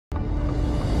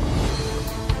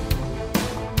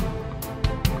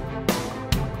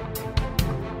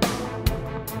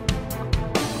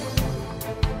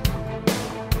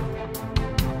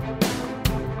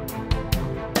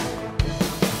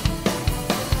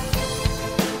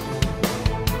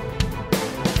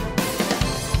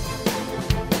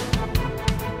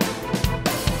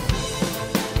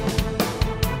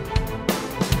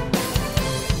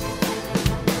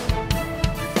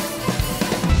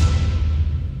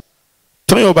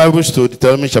Turn your Bibles to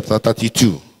Deuteronomy chapter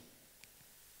 32.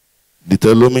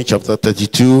 Deuteronomy chapter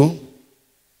 32.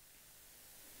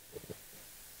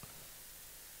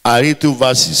 I read 2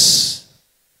 verses.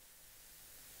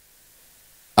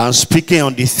 I'm speaking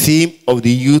on the theme of the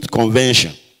youth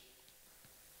convention.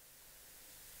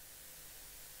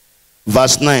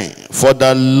 Verse 9. For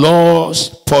the Lord's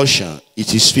portion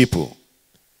is his people,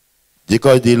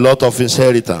 because the lot of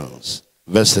inheritance.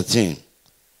 Verse 13.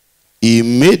 He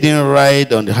made him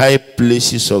ride on the high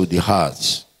places of the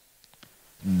heart,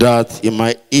 that he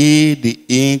might eat the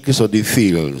increase of the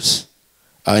fields.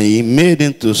 And he made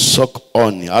him to suck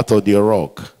honey out of the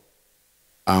rock,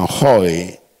 and oil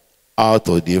out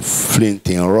of the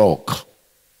flinting rock.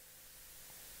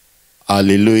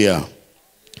 Hallelujah.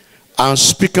 I'm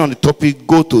speaking on the topic,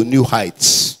 go to new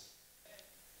heights.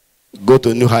 Go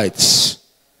to new heights.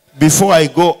 Before I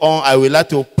go on, I would like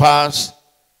to pass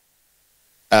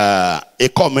a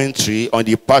commentary on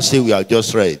the passage we have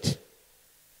just read.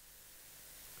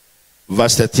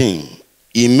 Verse 13.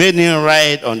 He made him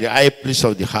ride on the high place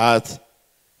of the heart,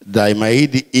 that he might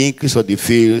eat the increase of the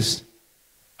fields,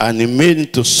 and he made him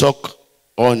to suck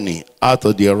honey out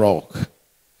of the rock,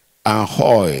 and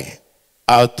oil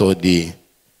out of the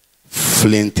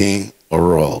flinting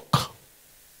rock.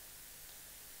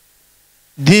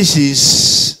 This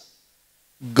is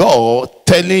God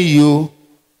telling you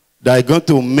that you're going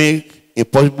to make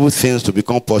impossible things to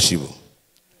become possible.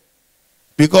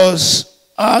 Because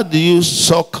how do you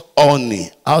suck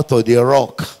honey out of the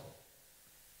rock?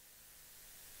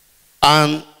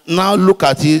 And now look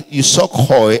at it, you suck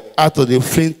oil out of the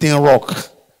flinting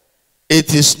rock.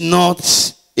 It is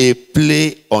not a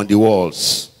play on the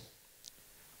walls.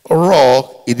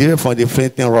 Rock is different from the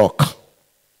flinting rock.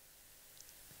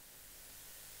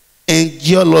 In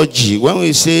geology, when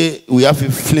we say we have a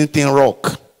flinting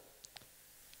rock,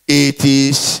 it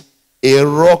is a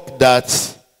rock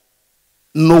that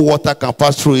no water can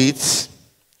pass through it.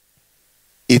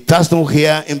 It has no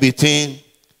air in between.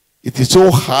 It is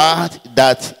so hard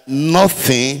that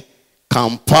nothing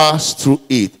can pass through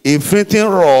it. A flinting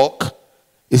rock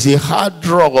is a hard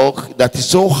rock that is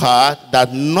so hard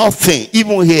that nothing,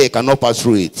 even air, cannot pass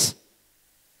through it.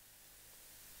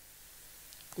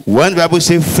 When the Bible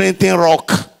says flinting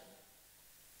rock,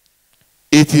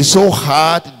 it is so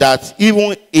hard that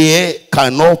even air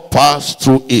cannot pass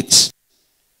through it.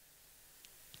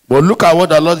 But look at what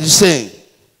the Lord is saying.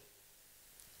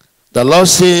 The Lord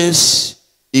says,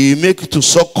 he will make you to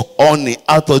suck honey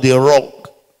out of the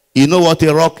rock. You know what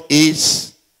a rock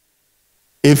is?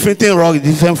 A flinting rock is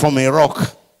different from a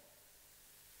rock.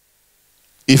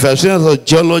 If you're student of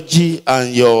geology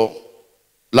and your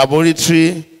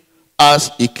laboratory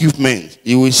has equipment,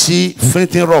 you will see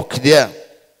flinting rock there.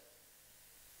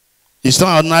 It's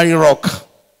not an ordinary rock.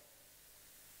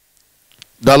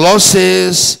 The Lord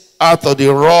says, out of the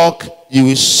rock you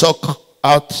will suck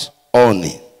out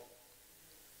honey.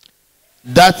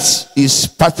 That is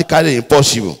practically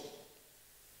impossible.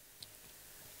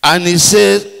 And he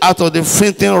says, out of the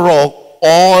flinting rock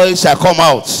oil shall come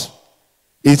out.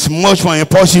 It's much more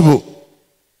impossible.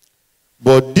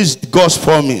 But this God's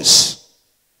promise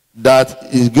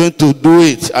that is going to do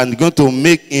it and going to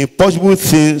make impossible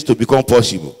things to become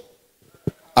possible.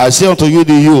 I say unto you,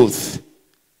 the youth,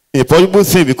 impossible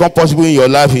things become possible in your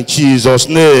life in Jesus'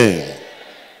 name.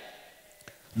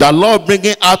 The Lord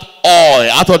bringing out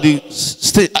oil out of the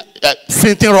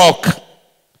flinting rock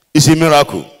is a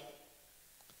miracle.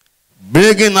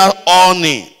 Bringing out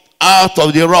honey out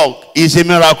of the rock is a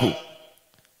miracle.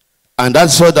 And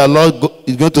that's what the Lord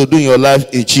is going to do in your life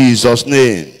in Jesus'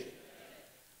 name.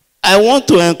 I want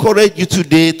to encourage you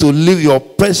today to leave your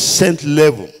present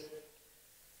level.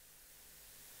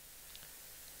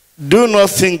 Do not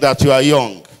think that you are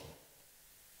young.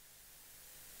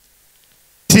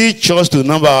 Teach us to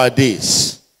number our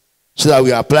days so that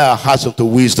we apply our hearts unto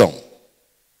wisdom.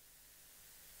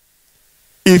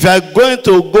 If you are going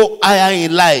to go higher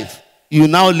in life, you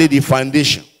now lay the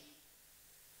foundation.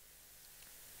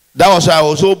 That was why I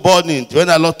was so burdened when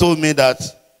the Lord told me that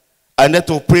I need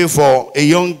to pray for a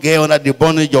young girl under the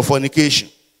bondage of fornication.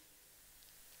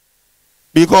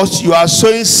 Because you are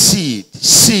sowing seed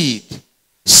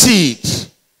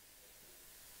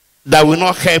that will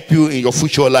not help you in your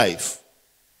future life.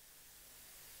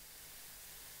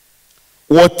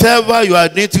 Whatever you are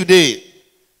doing today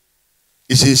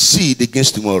is a seed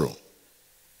against tomorrow.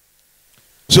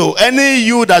 So any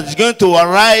you that is going to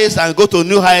arise and go to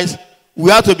new heights, we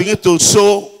have to begin to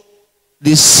sow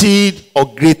the seed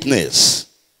of greatness.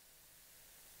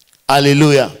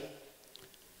 Hallelujah.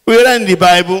 We read in the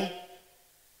Bible,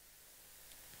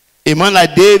 a man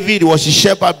like David was a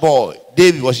shepherd boy.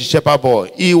 David was a shepherd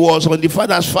boy. He was on the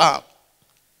father's farm,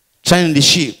 tending the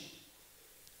sheep.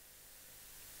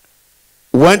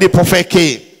 When the prophet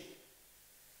came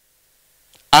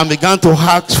and began to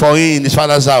ask for him in his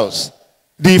father's house,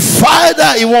 the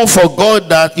father even forgot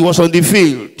that he was on the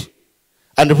field.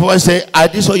 And the prophet said, "Are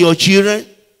these all your children?"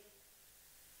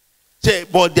 Say,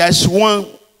 "But there's one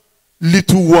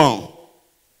little one.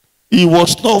 He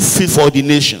was not fit for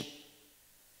ordination."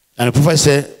 And the prophet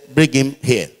said, "Bring him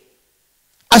here."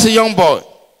 As a young boy,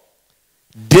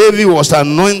 David was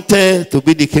anointed to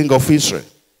be the king of Israel.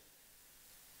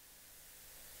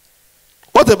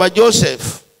 What about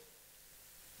Joseph?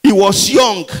 He was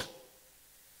young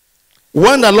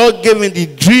when the Lord gave him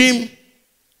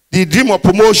the dream of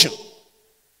promotion.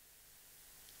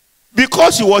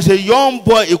 Because he was a young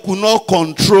boy, he could not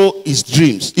control his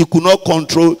dreams. He could not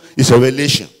control his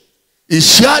revelation. He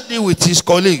shared it with his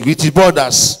colleagues, with his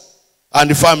brothers, and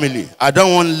the family. I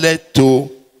don't want to let to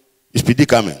his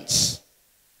predicaments.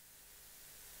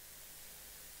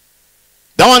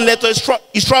 That one led to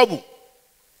his trouble.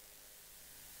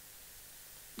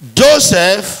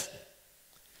 Joseph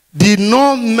did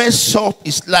not mess up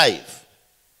his life.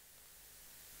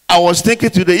 I was thinking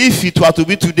today, if it were to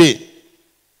be today,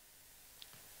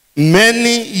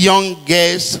 many young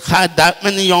girls had that,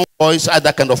 many young boys had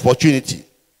that kind of opportunity.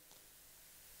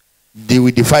 They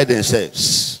will defy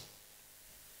themselves.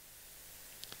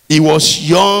 He was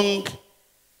young.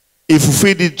 He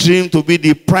fulfilled the dream to be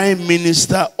the prime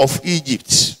minister of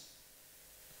Egypt.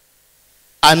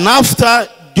 And after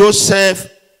Joseph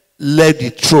left the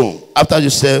throne, after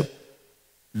Joseph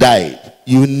died,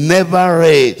 you never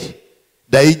read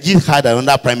that Egypt had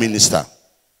another prime minister.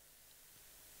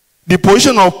 The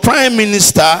position of prime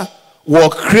minister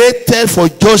was created for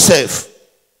Joseph,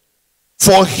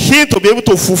 for him to be able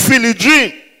to fulfill his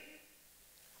dream.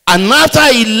 And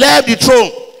after he left the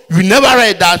throne, you never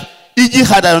read that Egypt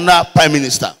had another prime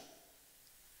minister.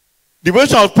 The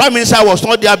position of prime minister was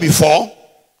not there before,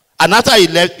 and after he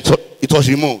left, it was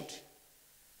removed.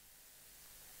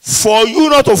 For you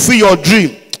not to fulfill your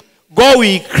dream, God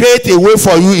will create a way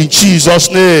for you in Jesus'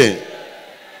 name.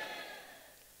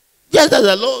 Yes, that's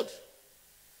the Lord.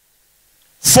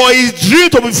 For his dream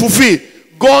to be fulfilled,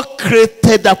 God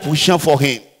created that position for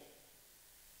him.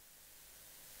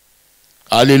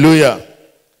 Hallelujah.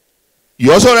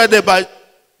 You also read about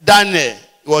Daniel.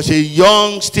 He was a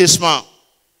young statesman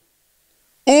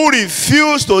who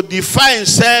refused to defy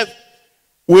himself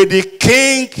with the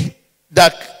king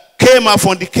that came out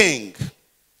from the king,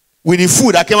 with the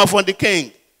food that came out from the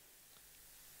king.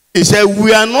 He said,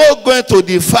 "We are not going to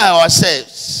defy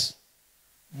ourselves,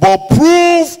 but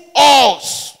prove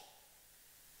us,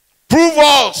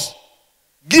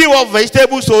 give us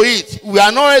vegetables to eat. We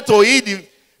are not ready to eat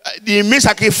the meat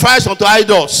sacrifice unto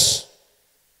idols."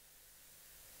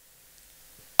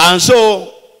 And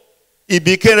so it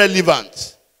became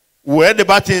relevant. We read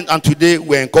about it, and today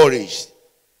we're encouraged.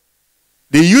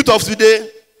 The youth of today,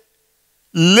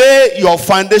 lay your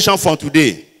foundation from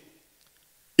today.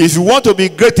 If you want to be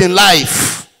great in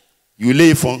life, you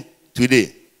lay it from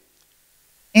today.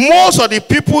 Most of the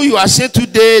people you are seeing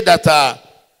today that are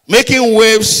making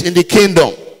waves in the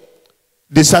kingdom,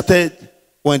 they started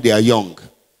when they are young.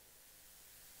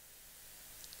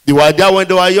 They were there when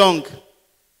they were young.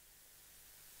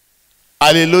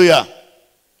 Hallelujah.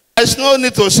 There's no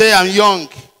need to say I'm young.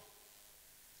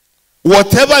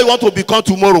 Whatever you want to become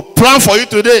tomorrow, plan for you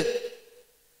today.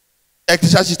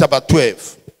 Ecclesiastes chapter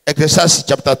 12. Ecclesiastes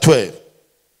chapter 12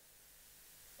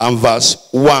 and verse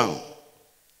 1.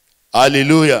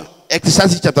 Hallelujah.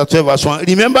 Ecclesiastes chapter 12 verse 1.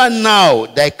 Remember now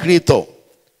thy creator.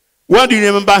 When do you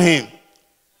remember him?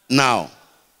 Now.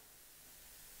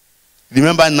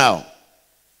 Remember now.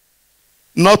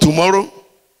 Not tomorrow.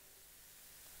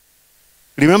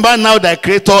 Remember now thy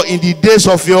creator in the days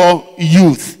of your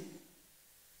youth.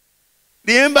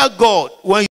 Remember God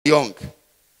when you're young.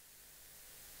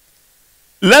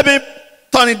 Let me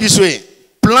turn it this way.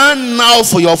 Plan now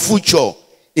for your future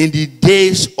in the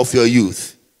days of your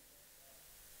youth.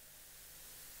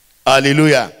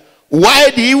 Hallelujah. Why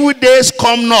the evil days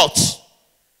come not,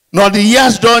 nor the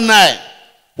years draw nigh,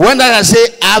 when that I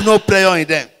say I have no pleasure in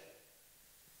them.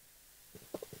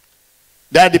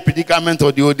 That's the predicament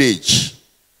of the old age.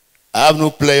 I have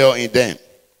no pleasure in them.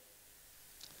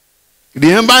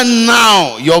 Remember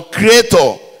now your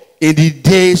creator in the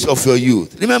days of your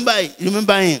youth.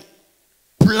 Remember him.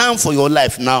 Plan for your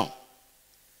life now.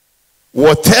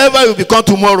 Whatever you become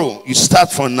tomorrow, you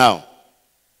start from now.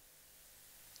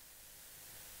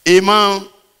 A man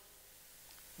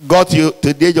got to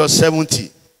the age of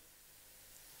 70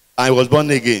 and he was born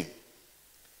again.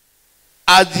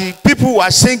 As the people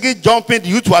were singing, jumping, the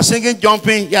youth were singing,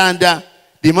 jumping here and there,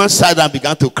 the man sat down and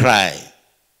began to cry.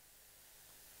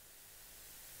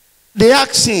 They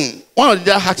asked him, one of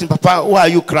the guys asked him, Papa, why are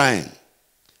you crying? He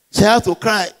said, I have to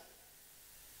cry.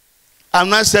 I'm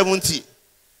not 70.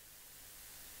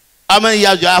 How many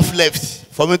years do I have left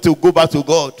for me to go back to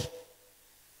God?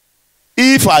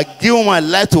 If I give my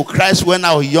life to Christ when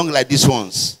I was young like these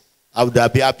ones, I would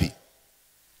be happy.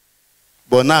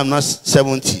 But now I'm not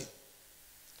 70.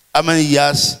 How many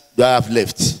years do I have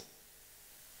left?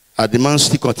 And the man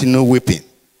still continued weeping.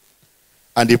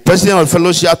 And the president of the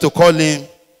fellowship had to call him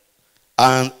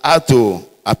and had to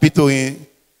appeal to him.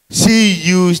 See,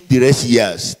 use the rest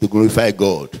years to glorify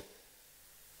God.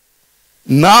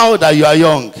 Now that you are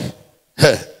young,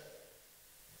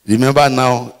 remember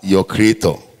now your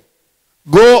Creator.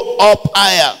 Go up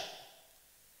higher.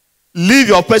 Leave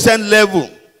your present level.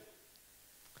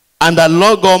 And the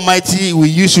Lord God Almighty will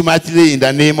use you mightily in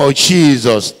the name of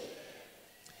Jesus.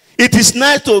 It is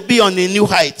nice to be on a new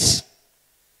height.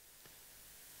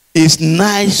 It's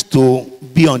nice to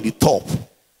be on the top.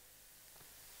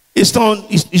 It's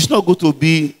not good to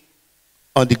be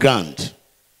on the ground.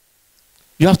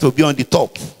 You have to be on the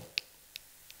top.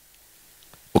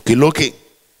 Okay.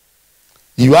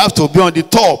 You have to be on the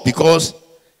top because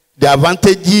the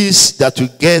advantages that you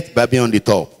get by being on the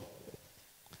top.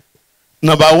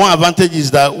 Number one advantage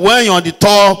is that when you're on the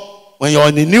top, when you're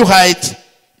on a new height,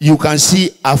 you can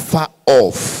see afar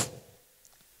off.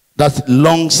 That's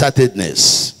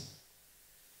long-sightedness.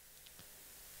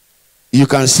 You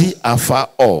can see afar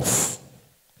off.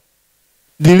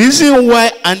 The reason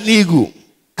why an eagle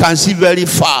can see very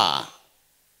far.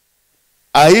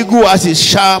 An eagle has a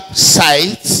sharp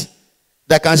sight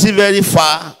that can see very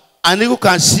far. An eagle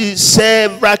can see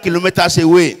several kilometers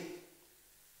away.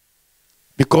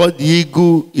 Because the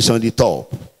eagle is on the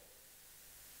top.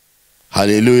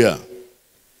 Hallelujah.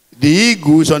 The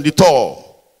eagle is on the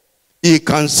top. It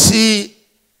can see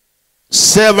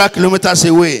several kilometers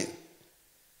away.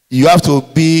 You have to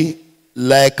be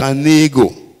like an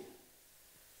eagle.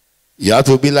 You have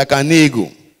to be like an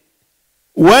eagle.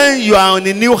 When you are on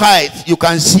a new height, you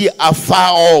can see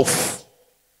afar off.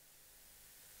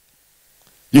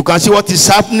 You can see what is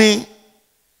happening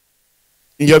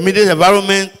in your immediate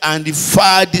environment and the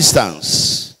far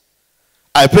distance.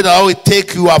 I pray that I will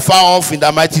take you afar off in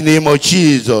the mighty name of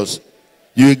Jesus.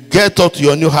 You will get up to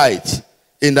your new height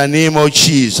in the name of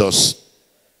Jesus.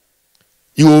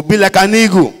 You will be like an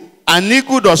eagle. An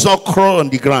eagle does not crawl on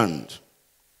the ground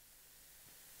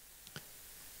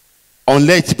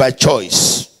unless by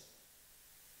choice.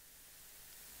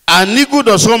 An eagle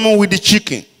does not move with the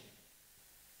chicken.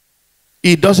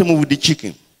 It doesn't move with the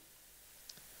chicken.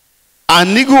 An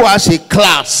eagle has a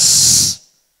class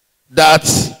that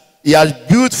he has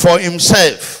built for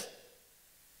himself.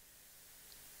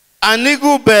 An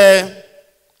eagle bird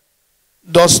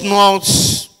does not,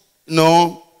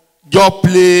 just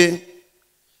play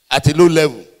at a low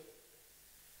level.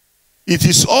 It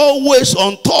is always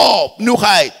on top, new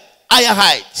height, higher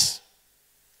heights.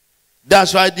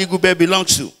 That's why the eagle bird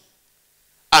belongs to.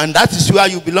 And that is where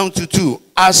you belong to too.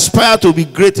 Aspire to be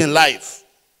great in life.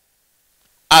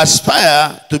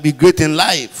 Aspire to be great in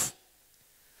life.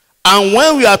 And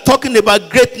when we are talking about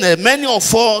greatness, many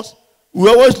of us, we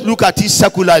always look at it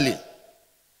secularly.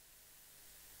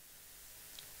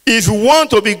 If you want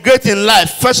to be great in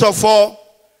life, first of all,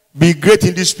 be great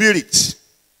in the spirit.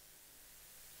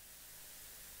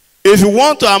 If you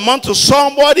want to amount to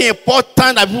somebody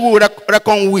important that people will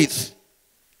reckon with,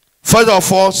 first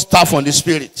of all, start from the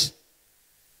spirit.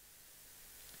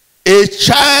 A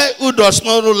child who does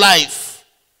not know life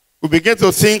will begin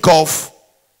to think of,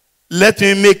 let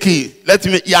me make it,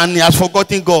 and he has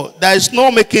forgotten God. There is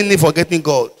no making it forgetting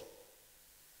God.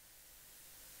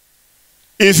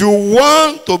 If you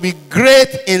want to be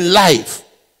great in life,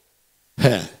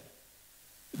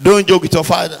 don't joke with your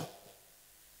father.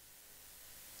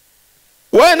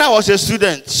 When I was a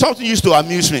student, something used to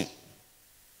amuse me.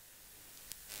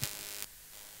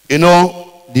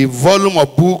 The volume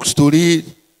of books to read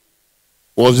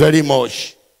was very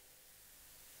much.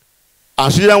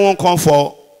 And students won't come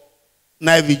for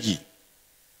night vigil.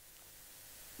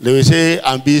 They will say,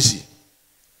 I'm busy.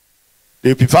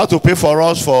 They prefer to pay for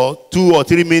us for 2 or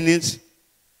 3 minutes.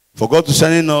 For God to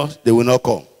send in us, they will not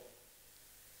come.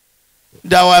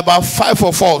 There were about 5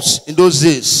 of us in those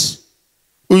days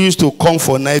who used to come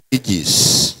for night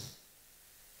vigils.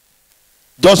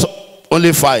 Just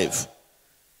only 5.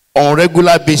 On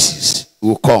regular basis,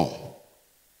 will come.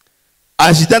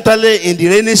 Accidentally, in the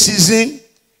rainy season,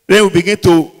 rain will begin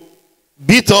to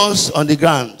beat us on the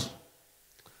ground.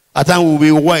 At times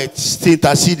we will be wet, still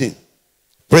interceding.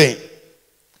 Pray.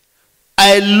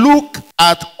 I look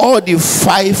at all the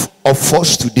 5 of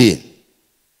us today.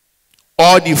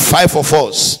 All the 5 of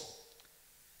us.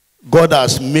 God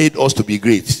has made us to be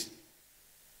great.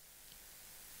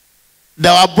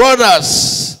 There are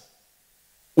brothers,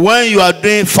 when you are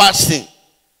doing fasting,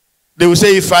 they will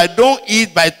say, if I don't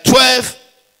eat by 12,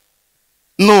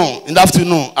 no, in the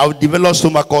afternoon, I will develop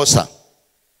stomach ulcer.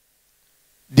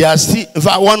 They are still, in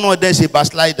fact, one of them is a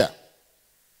backslider.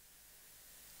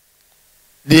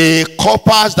 The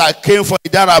coppers that came from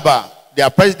Idaraba, their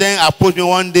president approached me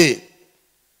one day.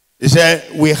 He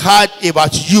said, we heard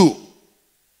about you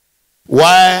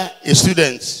while a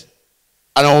student.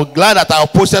 And I'm glad that I was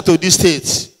posted to this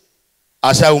state.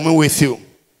 I said, I will meet with you.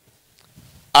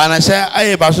 And I said, I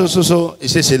about so. He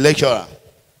says, a lecturer.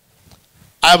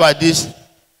 How about this?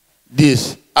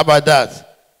 How about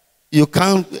that? You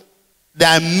can't.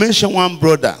 Then I mentioned one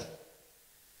brother.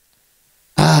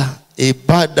 A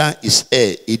bad down his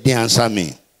hair. He didn't answer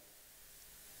me.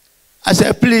 I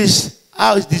said, please,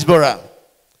 how is this brother?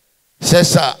 He said,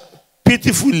 sir,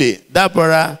 pitifully, that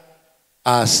brother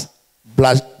has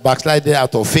backslided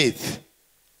out of faith.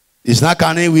 He's not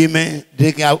carrying women,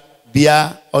 drinking out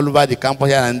beer all over the campus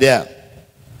here and there.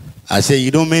 I said, you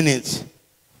don't mean it.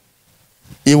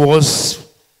 He was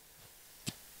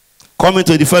coming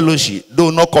to the fellowship, though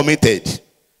not committed.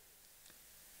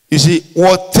 You see,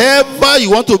 whatever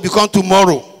you want to become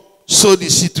tomorrow, sow the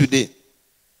seed today.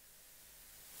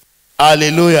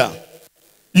 Hallelujah.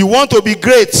 You want to be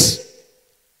great.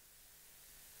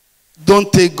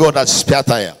 Don't take God as spare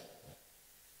tire.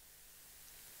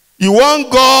 You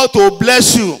want God to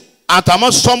bless you and to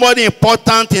make somebody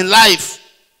important in life.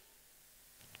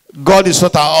 God is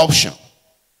not our option.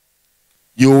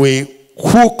 You will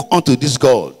hook onto this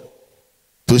God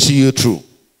to see you through.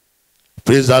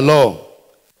 Praise the Lord.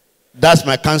 That's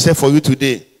my counsel for you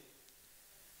today.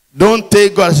 Don't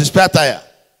take God as a spare tire.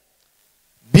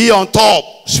 Be on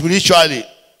top spiritually.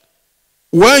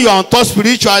 When you're on top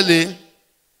spiritually,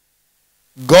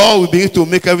 God will begin to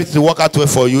make everything work out well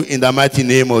for you in the mighty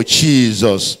name of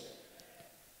Jesus.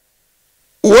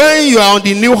 When you are on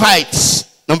the new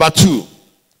heights, number 2,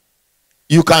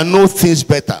 you can know things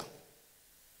better.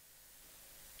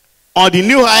 On the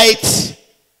new heights,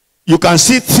 you can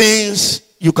see things,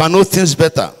 you can know things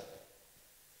better.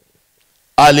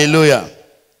 Hallelujah.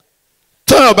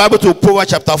 Turn your Bible to Proverbs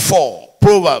chapter 4.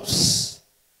 Proverbs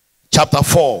chapter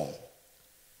 4.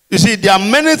 You see, there are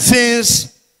many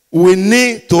things we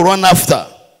need to run after.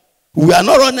 We are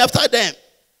not running after them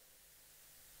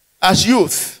as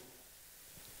youth.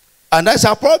 And that's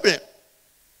our problem.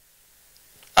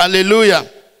 Hallelujah.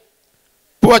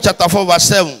 Proverbs chapter 4 verse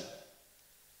 7.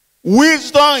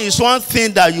 Wisdom is one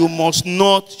thing that you must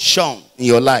not shun in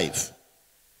your life.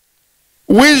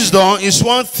 Wisdom is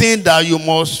one thing that you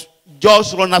must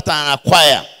just run after and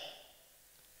acquire.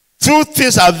 2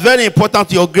 things are very important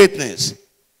to your greatness.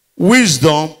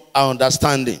 Wisdom and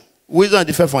understanding. Wisdom is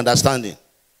different from understanding.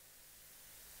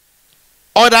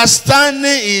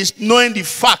 Understanding is knowing the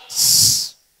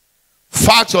facts.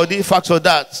 Facts or this, facts or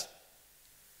that.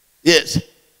 Yes.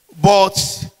 But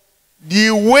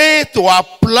the way to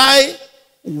apply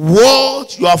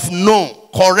what you have known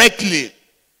correctly,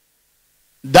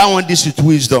 that one is with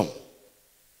wisdom.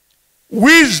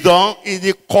 Wisdom is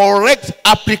the correct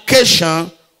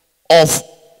application of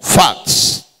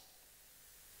facts.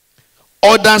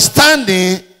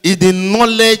 Understanding is the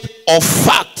knowledge of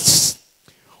facts.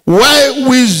 While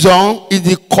wisdom is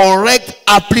the correct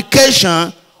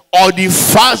application of the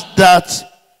facts that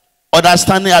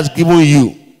understanding has given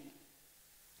you.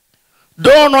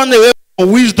 Don't run away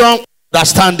from wisdom.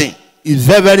 Understanding is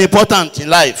very, very important in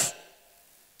life.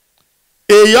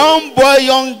 A young boy,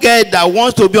 young girl that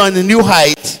wants to be on a new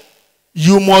height,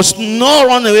 you must not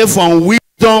run away from wisdom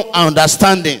and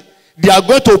understanding. They are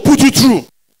going to put you through.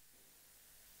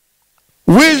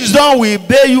 Wisdom will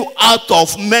bail you out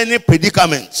of many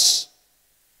predicaments.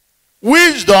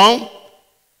 Wisdom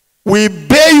will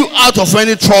bail you out of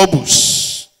any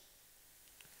troubles.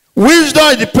 Wisdom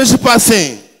is the principal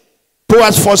thing.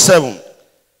 Proverbs 4:7.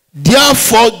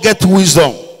 Therefore get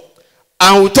wisdom.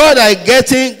 And with all thy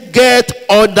getting, get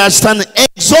understanding.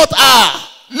 Exhort her.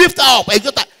 Lift her up.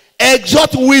 Exhort her.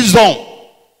 Exhort wisdom.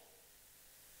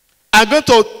 I'm going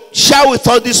to share with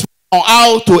all this on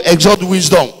how to exhort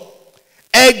wisdom.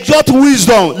 Exhort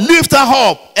wisdom. Lift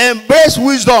her up. Embrace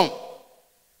wisdom.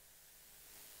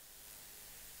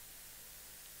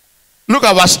 Look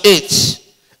at verse 8.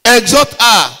 Exhort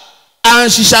her,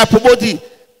 and she shall promote thee.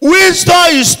 Wisdom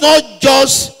is not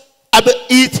just about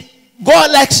it.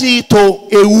 God likes it to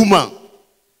a woman.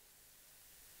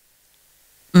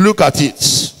 Look at it.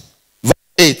 Verse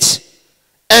 8.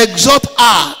 Exhort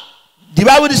her. The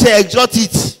Bible says exhort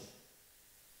it.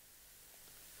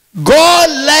 God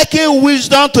liken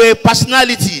wisdom to a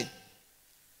personality.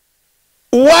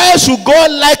 Why should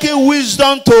God liken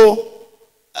wisdom to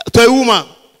a woman?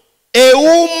 A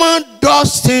woman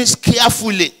does things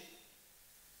carefully.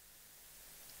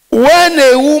 When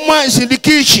a woman is in the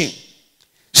kitchen,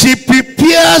 she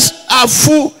prepares her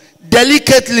food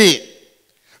delicately.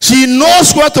 She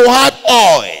knows where to add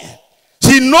oil.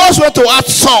 She knows where to add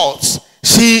salt.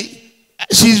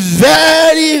 She's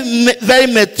very, very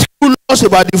meticulous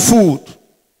about the food.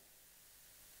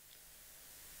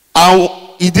 And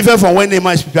it's different from when a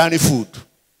man is preparing food.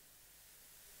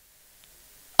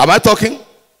 Am I talking?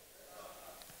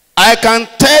 I can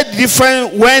tell the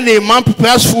difference when a man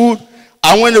prepares food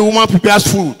and when a woman prepares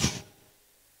food.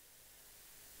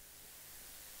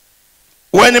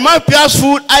 When a man prepares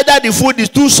food, either the food is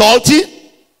too salty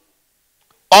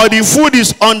or the food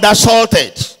is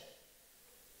undersalted.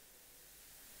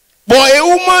 But a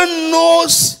woman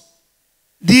knows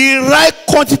the right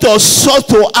quantity of salt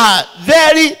to add.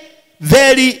 Very,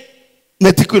 very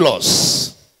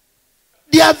meticulous.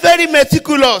 They are very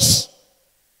meticulous.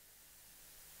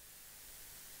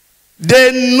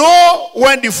 They know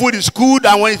when the food is good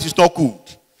and when it is not good.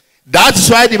 That's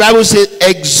why the Bible says,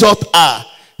 exhort her.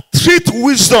 Treat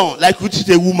wisdom like you treat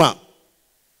a woman.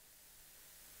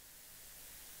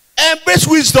 Embrace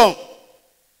wisdom.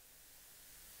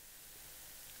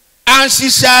 And she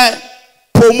shall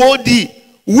promote thee.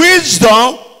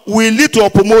 Wisdom will lead to a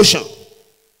promotion.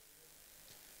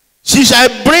 She shall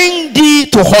bring thee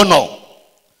to honor.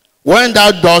 When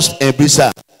thou dost embrace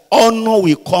her, honor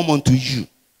will come unto you.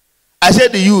 I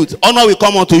said the youth, honor will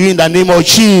come unto you in the name of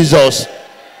Jesus.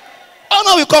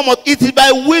 Honor will come unto you. It is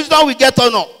by wisdom we get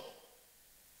honor.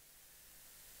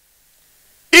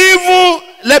 Even,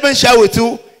 let me share with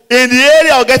you, in the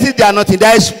area of getting the anointing,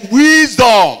 there is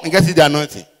wisdom in getting the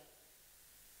anointing.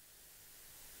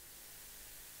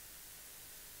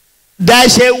 There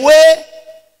is a way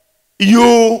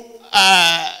you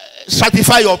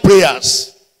certify your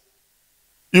prayers.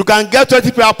 You can get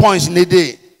 20 prayer points in a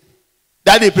day.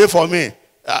 Daddy pray for me,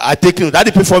 I take note. Daddy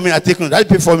pray for me, I take note. Daddy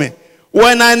pray for me.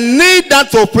 When I need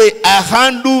that to pray, I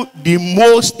handle the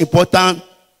most important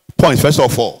points first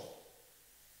of all.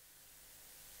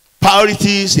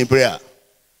 Priorities in prayer.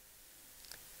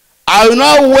 I will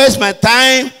not waste my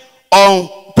time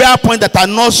on prayer points that are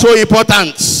not so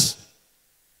important.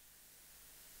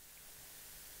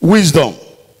 Wisdom.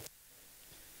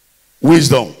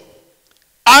 Wisdom.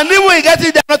 And even when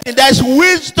getting the anointing, there is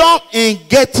wisdom in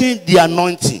getting the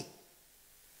anointing.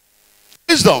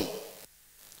 Wisdom.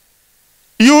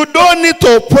 You don't need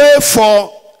to pray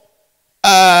for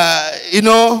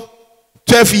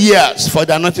 12 years for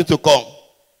the anointing to come.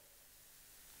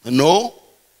 No.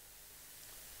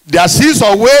 There are series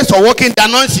of ways of working the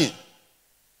anointing.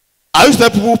 I used to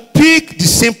tell people, pick the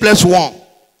simplest one.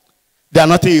 The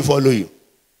anointing will follow you.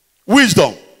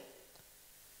 Wisdom.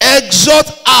 Exhort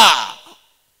her,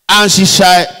 and she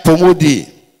shall promote thee.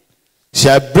 She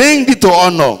shall bring thee to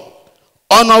honor.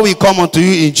 Honor will come unto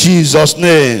you in Jesus'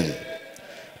 name.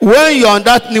 When you're on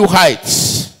that new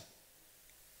height,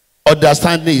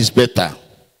 understanding is better.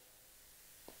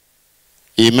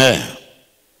 Amen.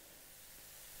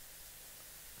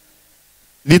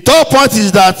 The third point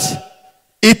is that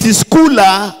it is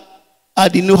cooler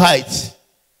at the new height.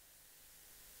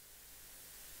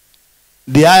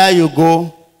 The higher you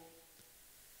go,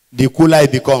 the cooler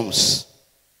it becomes.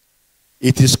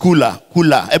 It is cooler.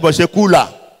 Cooler. Everybody say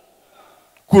cooler.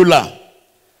 Cooler.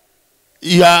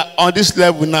 You are on this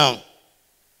level now.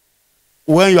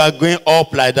 When you are going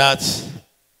up like that,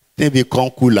 they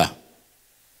become cooler.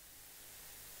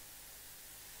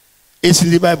 It's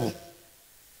in the Bible.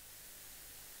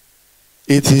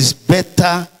 It is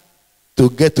better to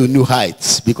get to new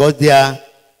heights because there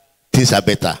things are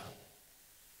better.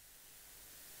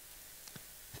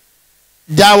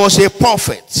 There was a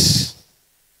prophet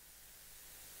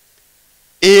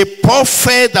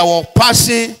that was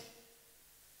passing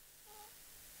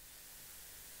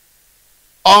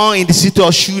on in the city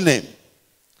of Shunem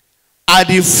at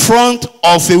the front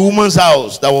of a woman's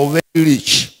house that was very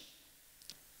rich.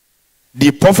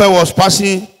 The prophet was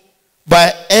passing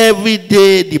by every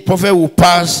day. The prophet would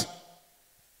pass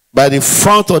by the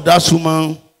front of that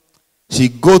woman. She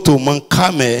go to Mount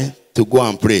Carmel to go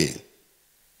and pray.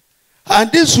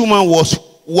 And this woman was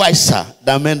wiser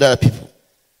than many other people.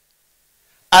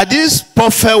 And this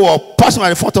prophet was passing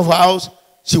by the front of her house.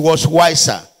 She was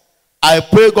wiser. I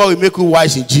pray God will make you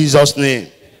wise in Jesus' name.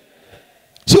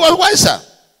 She was wiser.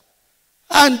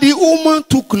 And the woman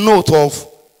took note of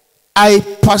I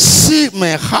perceive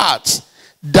my heart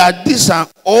that this is an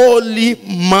holy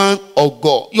man of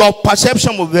God. Your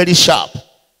perception was very sharp.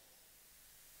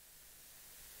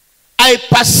 I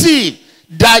perceive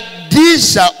that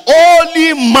this is an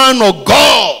holy man of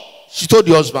God. She told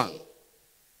the husband.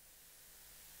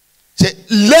 Say,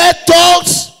 let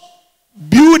us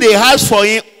build a house for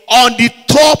him on the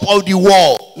top of the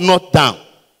wall, not down.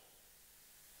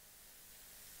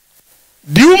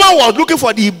 The woman was looking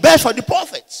for the best for the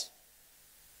prophets.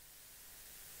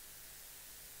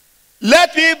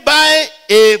 Let me buy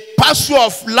a parcel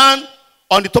of land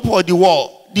on the top of the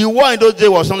wall. The wall in those days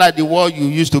was not like the wall you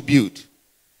used to build.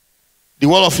 The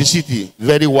wall of a city,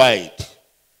 very wide.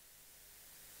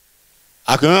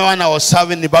 I can remember when I was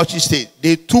serving in the Bauchi state,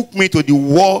 they took me to the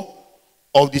wall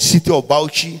of the city of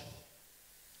Bauchi.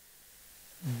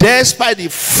 Despite the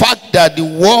fact that the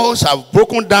walls have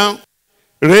broken down,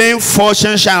 rain, fall,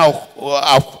 sunshine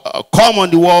have come on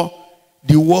the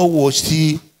wall was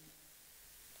still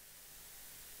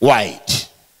wide.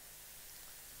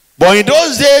 But in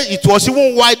those days, it was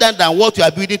even wider than what we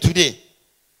are building today.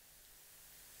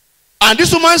 And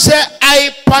this woman said,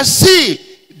 I perceive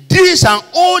this is an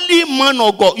holy man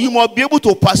of God. You must be able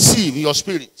to perceive in your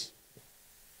spirit.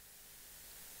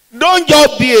 Don't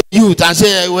just be a youth and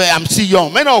say, well, I'm still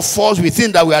young. Many of us, we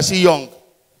think that we are still young.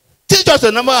 Teach us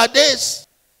the number of days.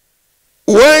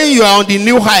 When you are on the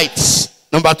new heights,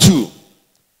 number 2,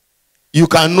 you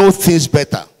can know things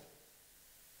better.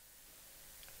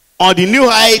 On the new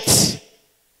heights,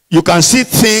 you can see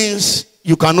things,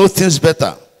 you can know things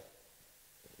better.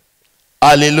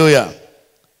 Hallelujah.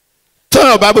 Turn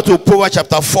your Bible to Proverbs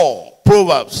chapter 4.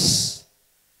 Proverbs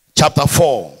chapter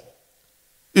 4.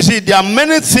 You see, there are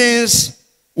many things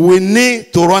we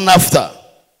need to run after.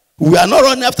 We are not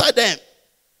running after them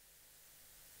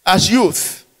as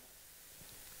youth.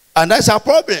 And that's our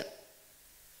problem.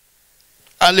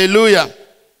 Hallelujah.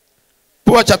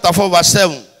 Proverbs chapter 4 verse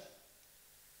 7.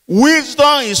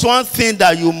 Wisdom is one thing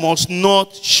that you must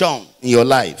not shun in your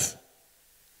life.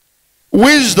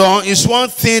 Wisdom is one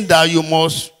thing that you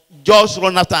must just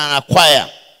run after and acquire.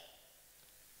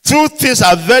 2 things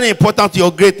are very important to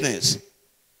your greatness.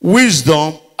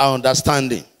 Wisdom and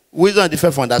understanding. Wisdom is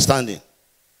different from understanding.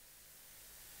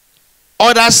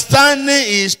 Understanding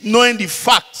is knowing the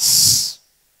facts.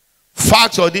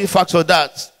 Facts or this, facts or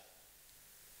that.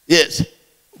 Yes.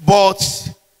 But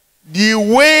the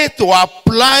way to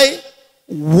apply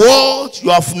what you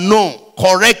have known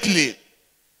correctly,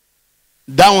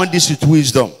 that one is with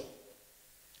wisdom.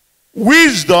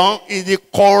 Wisdom is the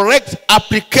correct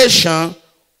application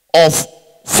of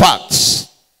facts.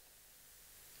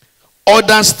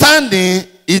 Understanding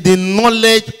is the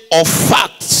knowledge of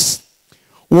facts.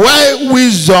 While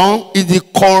wisdom is the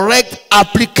correct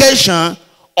application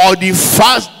of the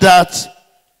facts that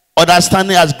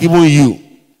understanding has given you.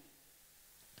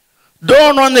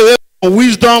 Don't run away from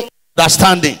wisdom.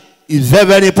 Understanding is very,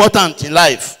 very important in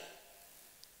life.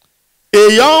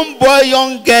 A young boy,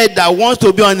 young girl that wants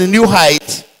to be on a new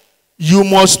height, you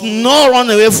must not run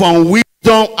away from wisdom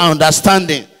and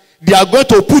understanding. They are going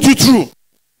to put you through.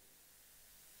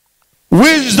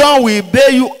 Wisdom will bail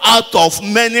you out of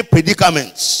many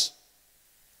predicaments.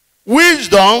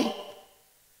 Wisdom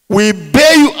will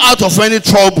bail you out of any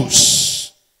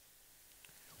troubles.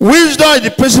 Wisdom is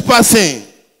the principal thing.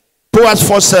 Proverbs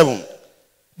 4:7.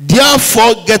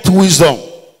 Therefore get wisdom.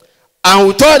 And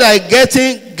with all that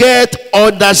getting, get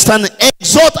understanding.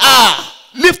 Exhort her.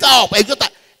 Lift her up. Exhort her.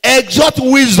 Exhort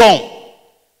wisdom.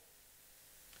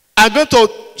 I'm going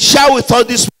to share with all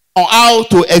this on how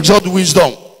to exhort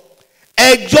wisdom.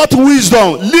 Exhort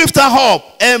wisdom. Lift her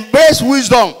up. Embrace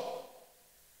wisdom.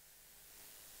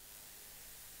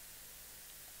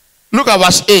 Look at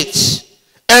verse 8.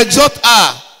 Exhort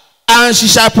her, and she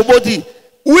shall promote thee.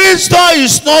 Wisdom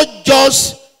is not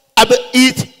just about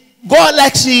it. God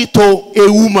likes it to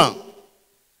a woman.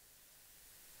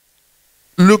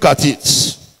 Look at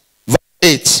it. Verse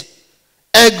 8.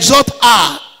 Exhort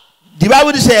her. The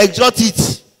Bible says exhort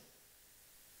it.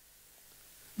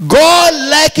 God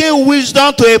liken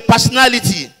wisdom to a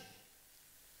personality.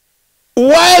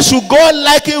 Why should God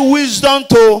liken wisdom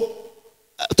to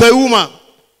a woman?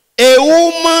 A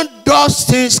woman does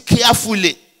things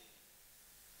carefully.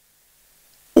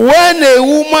 When a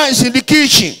woman is in the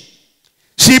kitchen,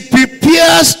 she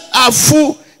prepares her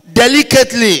food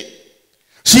delicately.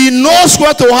 She knows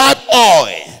where to add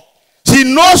oil. She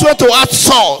knows where to add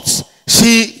salt.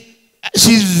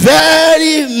 She's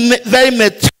very, very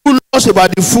meticulous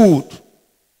about the food.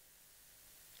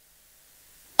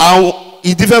 And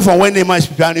it's different from when a man is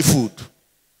preparing food.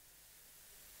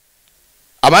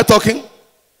 Am I talking?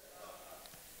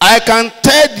 I can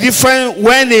tell the difference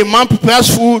when a man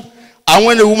prepares food and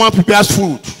when a woman prepares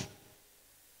food.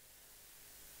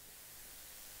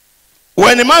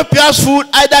 When a man prepares food,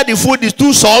 either the food is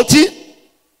too salty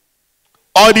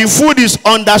or the food is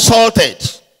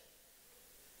undersalted.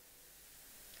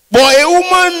 But a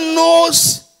woman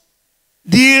knows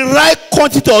the right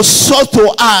quantity of salt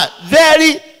to add.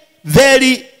 Very,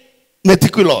 very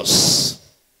meticulous.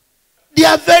 They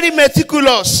are very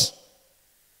meticulous.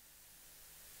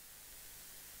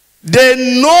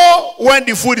 They know when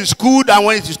the food is good and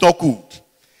when it is not good.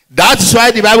 That's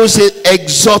why the Bible says,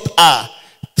 exhort her.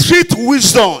 Treat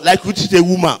wisdom like you treat a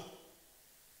woman.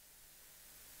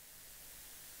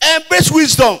 Embrace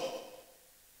wisdom.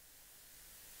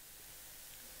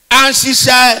 And she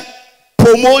shall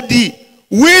promote thee.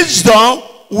 Wisdom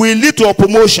will lead to a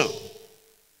promotion.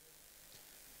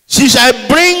 She shall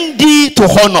bring thee to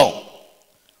honor.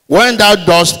 When thou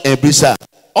dost embrace her,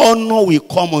 honor will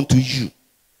come unto you.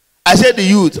 I said the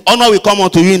youth, honor will come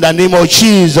unto you in the name of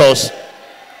Jesus.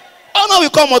 Honor will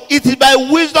come unto you. It is by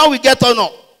wisdom we get honor.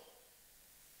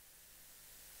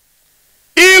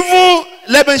 Even,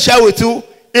 let me share with you,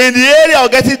 in the area of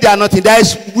getting the anointing, there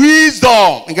is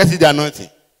wisdom in getting the anointing.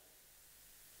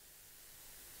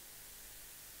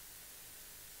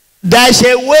 There is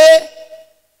a way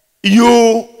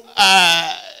you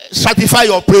certify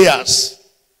your prayers.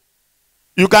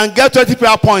 You can get 20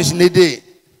 prayer points in a day.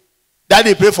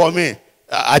 Daddy pray for me,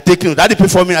 I take note. Daddy pray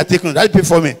for me, I take note. Daddy pray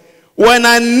for me. When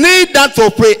I need that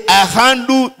to pray, I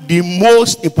handle the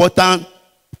most important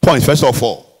points first of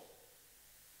all.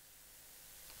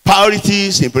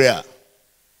 Priorities in prayer.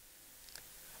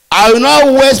 I will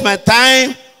not waste my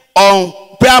time on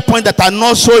prayer points that are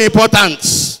not so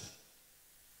important.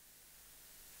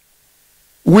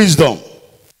 Wisdom.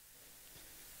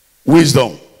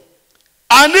 Wisdom.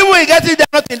 And even in getting the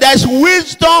anointing, there is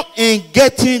wisdom in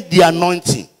getting the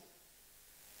anointing.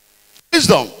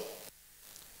 Wisdom.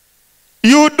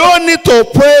 You don't need to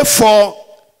pray for,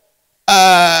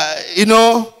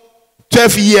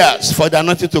 12 years for the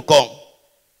anointing to come.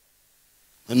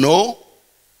 No.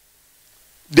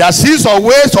 There are series of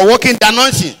ways of working the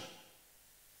anointing.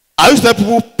 I used to tell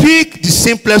people, pick the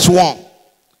simplest one.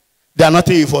 The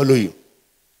anointing will follow you.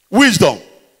 Wisdom.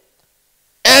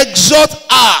 Exhort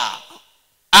her,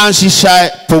 and she shall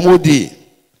promote thee.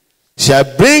 She shall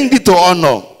bring thee to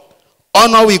honor.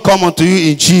 Honor will come unto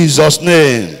you in Jesus'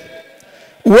 name.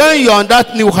 When you're on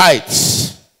that new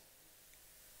height,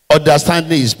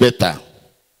 understanding is better.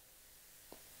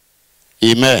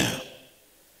 Amen.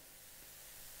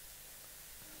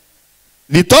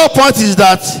 The third point is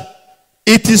that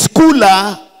it is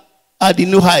cooler at the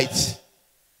new height.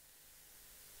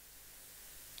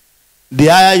 The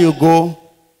higher you go,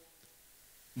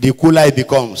 the cooler it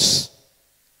becomes.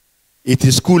 It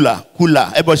is cooler.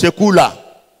 Everybody say cooler.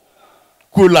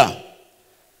 Cooler.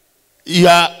 You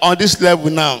are on this level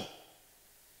now.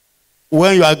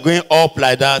 When you are going up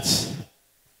like that,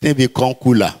 they become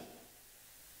cooler.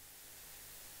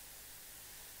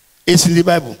 It's in the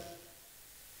Bible.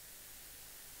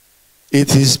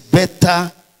 It is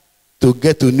better to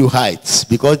get to new heights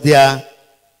because there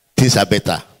things are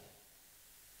better.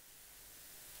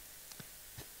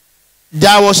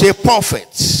 There was a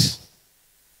prophet.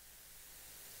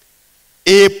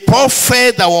 A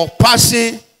prophet that was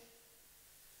passing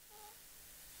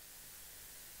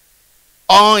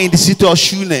on in the city of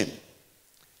Shunem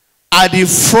at the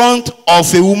front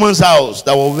of a woman's house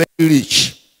that was very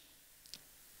rich.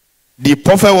 The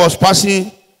prophet was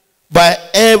passing by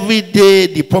every day.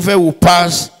 The prophet would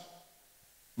pass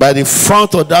by the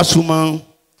front of that woman.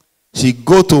 She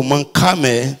go to Mount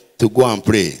Carmel to go and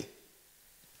pray.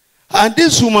 And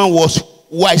this woman was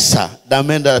wiser than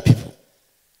many other people.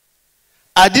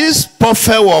 And this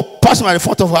prophet was passing by the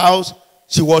front of her house.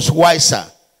 She was wiser.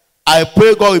 I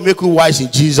pray God will make you wise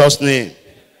in Jesus' name.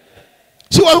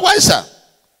 She was wiser.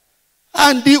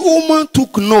 And the woman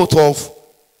took note of,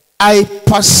 I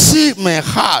perceive my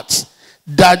heart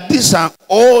that this is an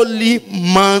holy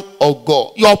man of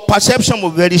God. Your perception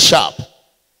was very sharp.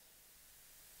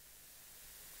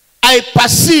 I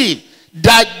perceive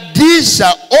that this is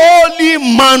an holy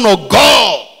man of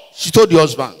God. She told the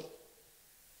husband.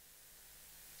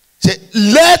 Say,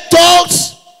 let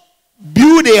us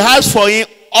build a house for him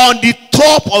on the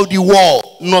top of the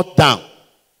wall, not down.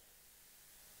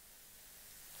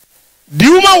 The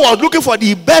woman was looking for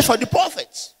the best for the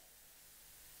prophets.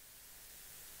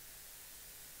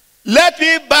 Let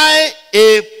me buy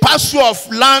a parcel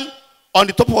of land on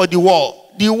the top of the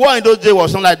wall. The wall in those days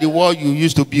was not like the wall you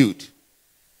used to build.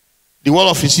 The wall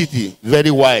of a city,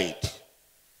 very wide.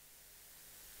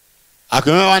 I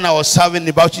can remember when I was serving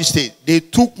in Bauchi State, they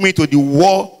took me to the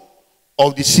wall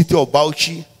of the city of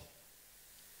Bauchi.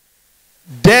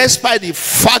 Despite the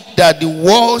fact that the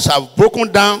walls have broken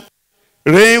down,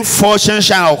 rain, fortune,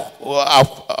 shine have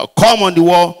come on the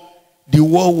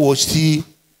wall was still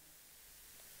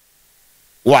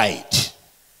wide.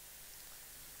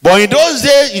 But in those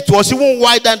days, it was even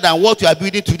wider than what we are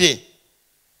building today.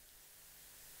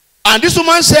 And this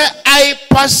woman said, I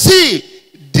perceive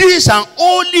this is an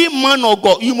holy man of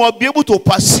God. You must be able to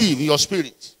perceive in your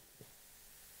spirit.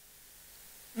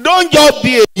 Don't just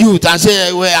be a youth and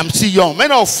say, well, I'm still young.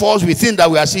 Many of us, we think that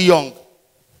we are still young.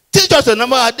 Teach us the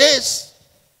number of days.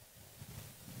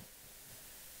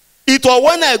 It was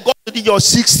when I got to the age of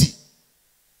 60,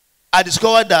 I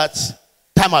discovered that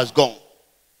time has gone.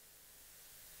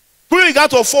 People began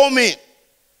to phone me.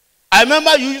 I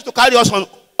remember you used to carry us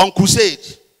on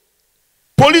crusade.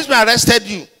 Policemen arrested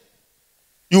you.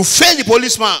 You failed the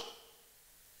policeman.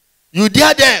 You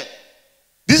dare them.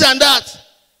 This and that.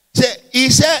 He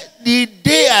said, the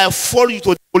day I follow you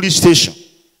to the police station,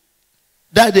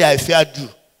 that day I feared you.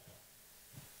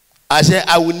 I said,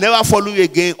 I will never follow you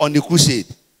again on the crusade.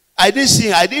 I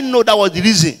didn't know that was the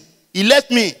reason. He left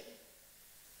me.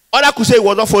 Other crusade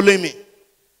was not following me.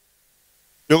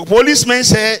 The policeman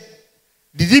said,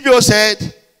 the DPO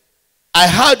said, I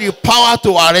had the power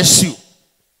to arrest you.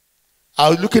 I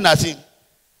was looking at him.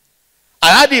 I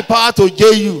had the power to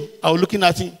jail you. I was looking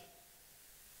at him.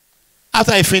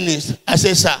 After I finished, I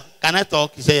said, sir, can I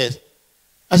talk? He said, yes.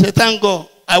 I said, thank God.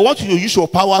 I want you to use your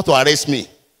power to arrest me.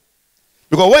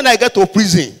 Because when I get to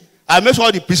prison, I make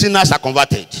sure the prisoners are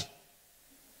converted.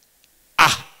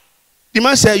 The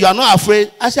man said, you are not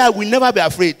afraid? I said, I will never be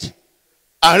afraid.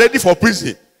 I'm ready for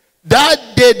prison.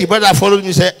 That day, the brother followed me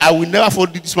and said, I will never follow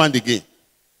this man again.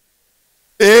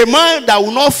 A man that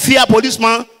will not fear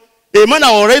policeman, a man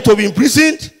that was ready to be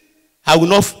imprisoned, I will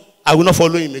not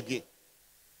follow him again.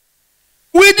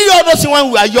 We did all those things when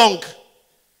we were young.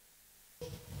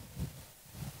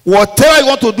 Whatever you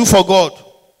want to do for God,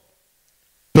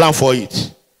 plan for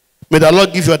it. May the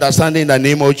Lord give you understanding in the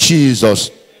name of Jesus.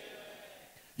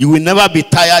 You will never be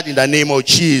tired in the name of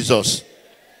Jesus.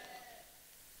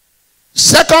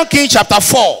 2 Kings chapter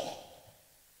 4.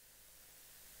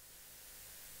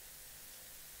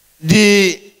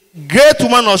 The great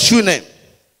woman of Shunem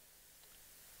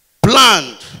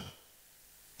planned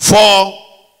for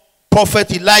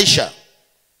Prophet Elisha,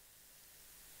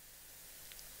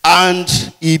 and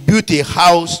he built a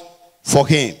house for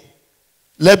him.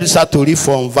 Let me start to read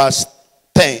from verse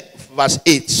 8.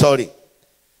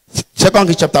 2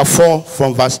 Kings chapter 4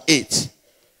 from verse 8.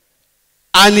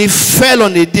 And it fell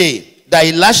on a day that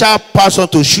Elisha passed on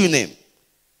to Shunem,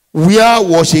 where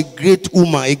was a great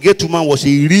woman. A great woman was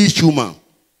a rich woman.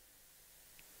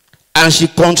 And she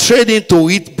constrained him to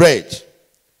eat bread.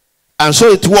 And so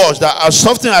it was that as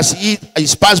often as he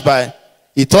passed by,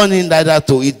 he turned in thither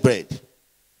to eat bread.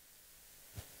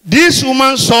 This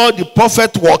woman saw the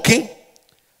prophet walking,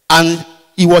 and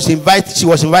she was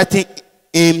inviting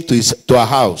him to her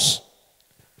house.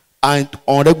 And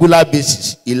on a regular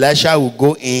basis, Elisha would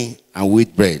go in and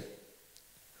eat bread.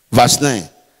 Verse 9.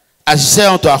 As she said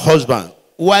unto her husband,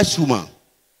 wise woman,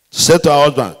 she said to her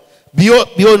husband,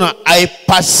 behold now, I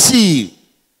perceive.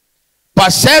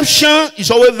 Perception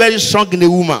is always very strong in a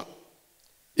woman.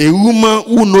 A woman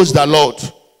who knows the Lord.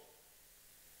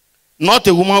 Not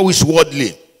a woman who is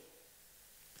worldly.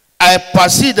 I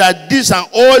perceive that this is an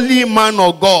holy man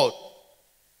of God.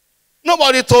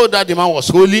 Nobody told that the man was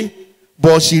holy,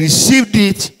 but she received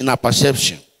it in her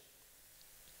perception.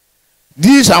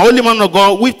 This is an holy man of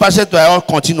God which passeth to her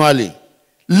continually.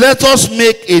 Let us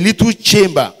make a little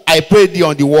chamber, I pray thee,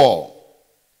 on the wall.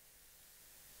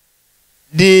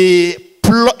 A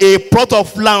plot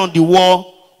of land on the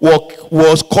wall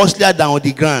was costlier than on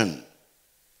the ground.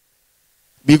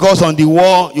 Because on the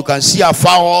wall, you can see a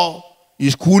fowl,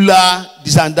 it's cooler,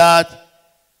 this and that.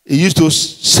 It used to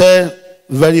sell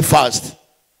very fast.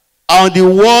 On the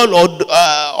wall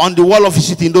of the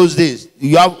city in those days,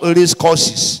 you have race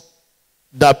courses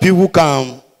that people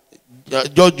can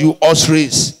just do horse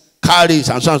race, car race,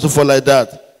 and so on and so forth like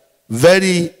that.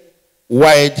 Very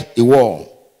wide a wall.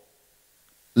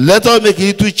 Let us make a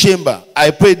little chamber,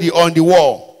 I pray thee, on the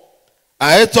wall.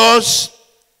 And let us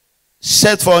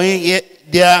set for him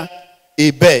there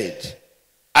a bed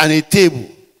and a table.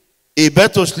 A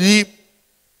bed to sleep,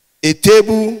 a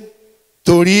table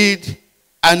to read,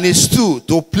 and a stool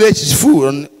to place his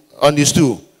food on the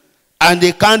stool. And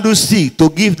a candlestick to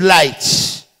give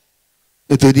light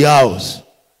into the house.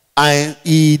 And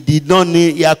he did not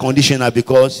need air conditioner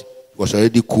because it was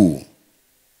already cool.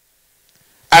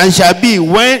 And shall be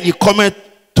when he cometh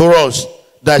to to us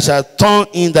that shall turn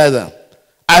in thither.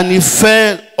 And he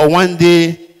fell on one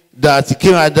day that he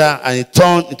came out there, and he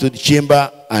turned into the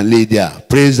chamber and lay there.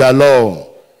 Praise the Lord.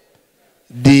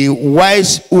 The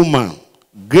wise woman,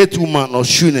 great woman of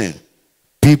Shunem,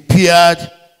 prepared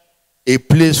a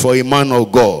place for a man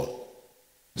of God.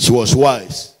 She was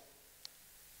wise.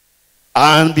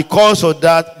 And because of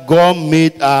that, God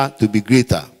made her to be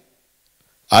greater.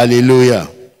 Hallelujah.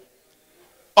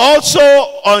 Also,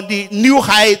 on the new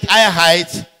height, higher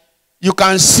height, you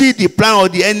can see the plan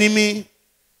of the enemy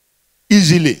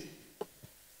easily.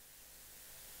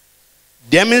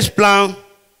 The enemy's plan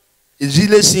is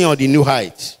easily seen on the new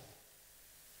height.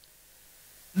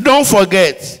 Don't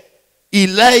forget,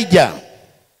 Elijah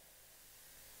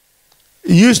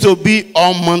used to be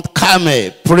on Mount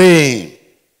Carmel praying.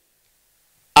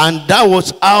 And that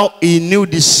was how he knew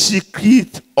the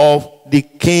secret of the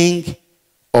king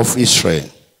of Israel.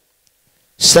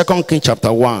 2 Kings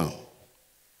chapter 1.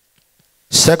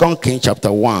 2 Kings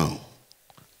chapter 1.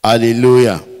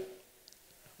 Hallelujah.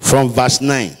 From verse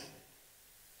 9.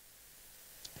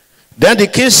 Then the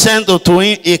king sent unto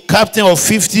him a captain of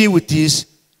 50 with his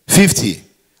 50.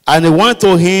 And he went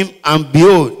to him, and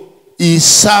behold, he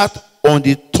sat on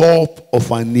the top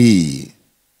of a knee.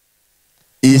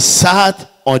 He sat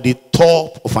on the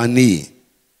top of a knee.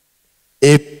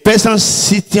 A person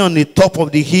sitting on the top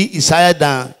of the hill is higher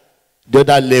than the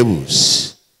other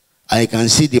levels. And you can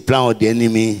see the plan of the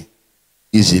enemy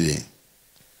easily.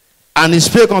 And he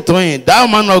spake unto him, thou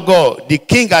man of God, the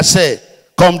king has said,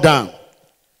 come down.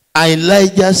 And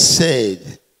Elijah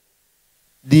said,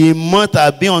 the month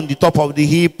I've been on the top of the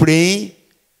hill praying,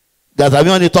 that I've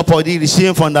been on the top of the hill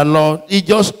receiving from the Lord, he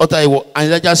just uttered a word. And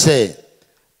Elijah said,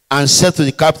 and said to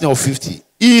the captain of 50,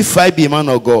 if I be a man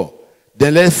of God,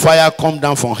 then let fire come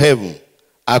down from heaven,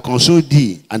 I consume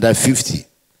thee and thy 50.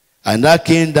 And that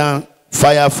came down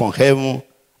fire from heaven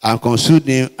and consumed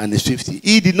him and his 50.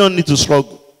 He did not need to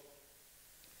struggle.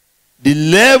 The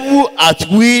level at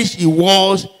which he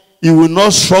was, he will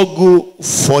not struggle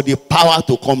for the power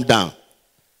to come down.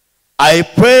 I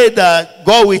pray that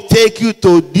God will take you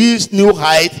to this new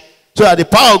height so that the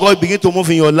power of God begin to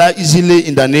move in your life easily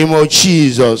in the name of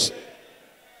Jesus.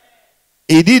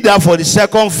 He did that for the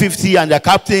second 50 and the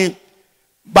captain.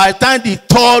 By the time the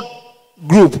third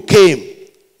group came,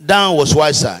 down was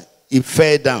wiser. He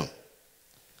fell down.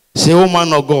 Say, oh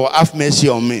man of God, have mercy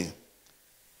on me.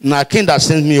 Now king that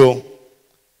sent me, oh,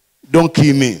 don't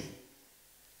kill me.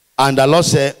 And the Lord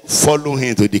said, follow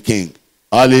him to the king.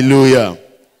 Hallelujah.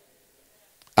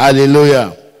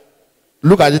 Hallelujah.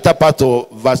 Look at the top part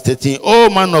of verse 13. Oh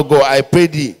man of God, I pray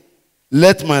thee,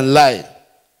 let my life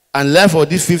and life of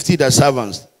these 50 the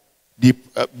servants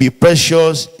be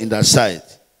precious in thy sight.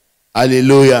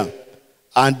 Hallelujah.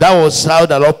 And that was how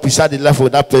the Lord preserved the life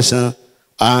of that person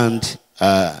and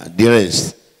the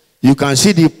rest. You can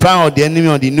see the plan of the enemy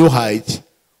on the new height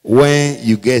when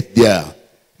you get there.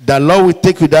 The Lord will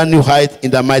take you that new height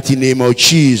in the mighty name of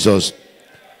Jesus.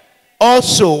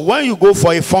 Also, when you go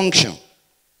for a function,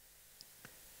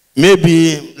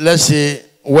 maybe, let's say,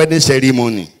 wedding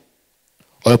ceremony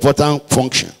or important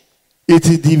function, it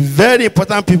is the very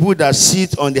important people that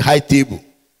sit on the high table.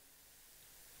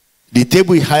 The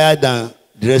table is higher than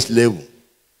the rest level.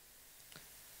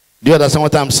 Do you understand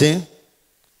what I'm saying?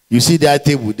 You see the high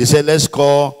table. They say, let's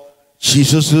call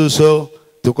so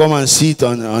to come and sit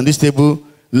on this table.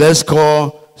 Let's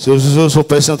call so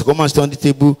person to come and sit on the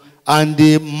table. And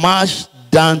they march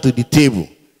down to the table.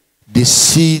 They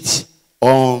sit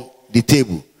on the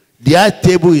table. The high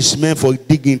table is meant for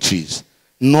dignitaries,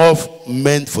 not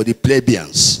meant for the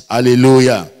plebeians.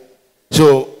 Hallelujah.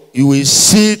 So you will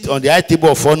sit on the high table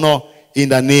of honor in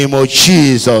the name of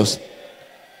Jesus.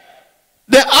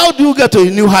 Then how do you get to a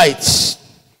new height?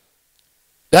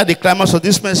 That's the climax of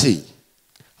this message.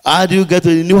 How do you get to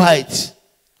the new height?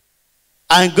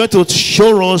 I'm going to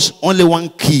show us only one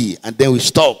key and then we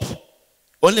stop.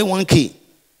 Only one key.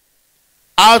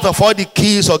 Out of all the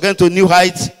keys of getting to a new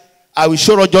height, I will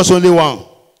show us just only one.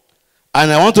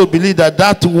 And I want to believe that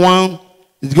that one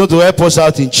is going to help us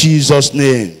out in Jesus'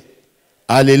 name.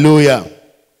 Hallelujah.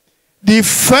 The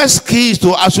first key is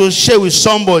to associate with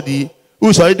somebody who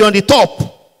is already on the top.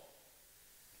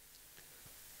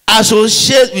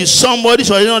 Associate with somebody who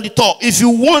is already on the top. If you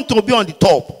want to be on the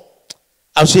top,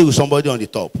 associate with somebody on the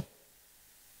top.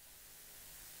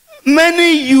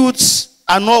 Many youths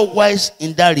are not wise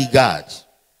in that regard.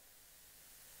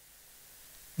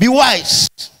 Be wise.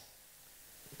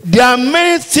 There are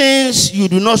many things you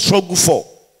do not struggle for.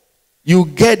 You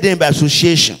get them by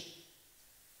association.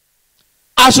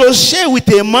 Associate with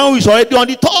a man who is already on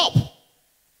the top.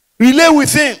 Relate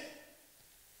with him.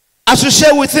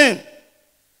 Associate with him.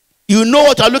 You know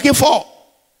what you're looking for.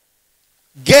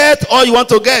 Get all you want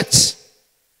to get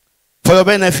for your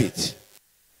benefit.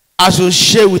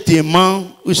 Associate with a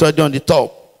man who is already on the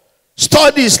top.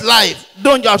 Study his life.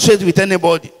 Don't just associate with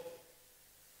anybody.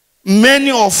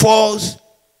 Many of us,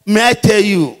 may I tell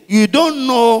you, you don't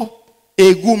know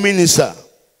a good minister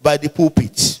by the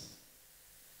pulpit.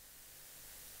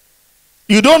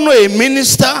 You don't know a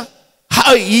minister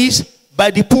how he is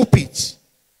by the pulpit.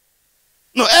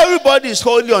 No, everybody is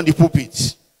holy on the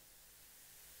pulpit.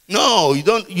 No, you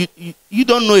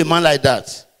don't know a man like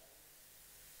that.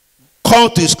 Come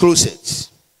to his closet.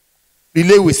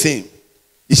 Relate with him.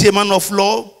 Is he a man of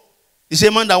love? Is he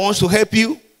a man that wants to help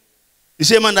you? Is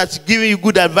he a man that's giving you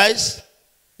good advice?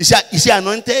 Is he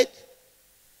anointed?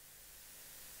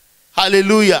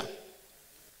 Hallelujah.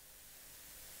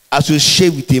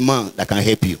 Associate with a man that can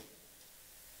help you.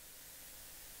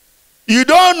 You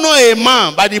don't know a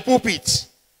man by the pulpit.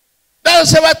 That's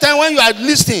several times when you are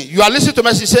listening to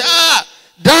message, you say,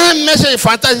 that message is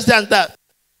fantastic and that.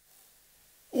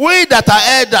 We that are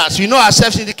elders, we know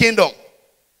ourselves in the kingdom.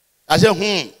 I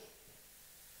say,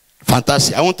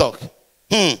 fantastic. I won't talk.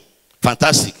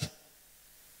 Fantastic.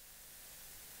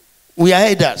 We are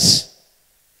elders.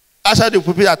 Outside the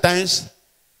pulpit at times,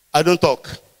 I don't talk.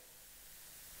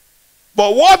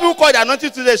 But what people call the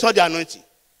anointing today is not the anointing.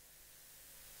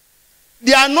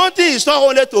 The anointing is not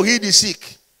only to heal the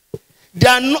sick. The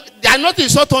anointing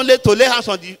is not only to lay hands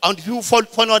on the people for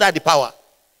under the power.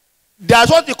 There's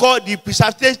what they call the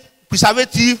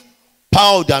preservative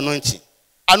power of the anointing.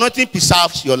 Anointing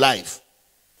preserves your life.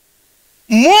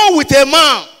 Move with a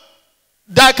man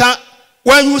that can,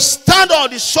 when you stand on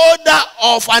the shoulder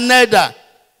of another,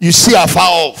 you see afar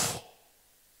off.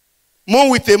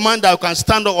 Move with a man that can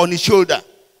stand up on his shoulder.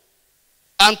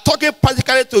 I'm talking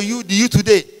practically to you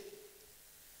today.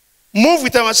 Move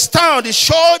with him and stand on the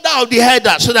shoulder of the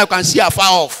header so that you can see afar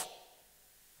off.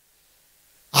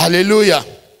 Hallelujah.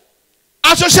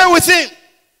 Associate with him.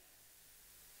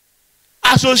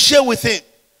 Associate with him.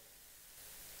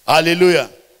 Hallelujah.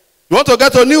 You want to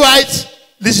get to a new height?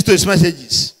 Listen to his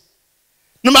messages.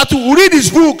 Number 2, read his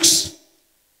books.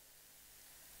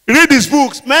 Read his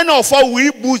books. Many of us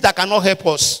read books that cannot help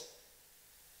us.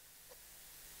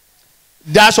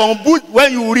 There are some books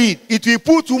when you read, it will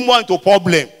put you more into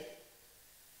problem.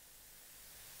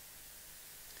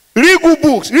 Read good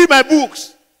books. Read my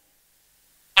books.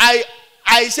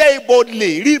 I say it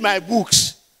boldly. Read my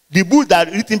books. The books that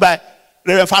are written by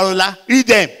Reverend Falola. Read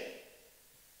them.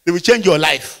 They will change your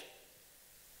life.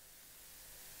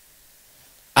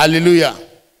 Hallelujah.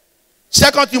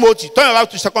 2 Timothy. Turn around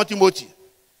to 2 Timothy.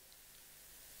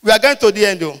 We are going to the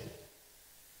end though.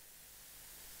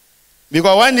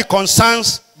 Because when it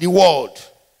concerns the world,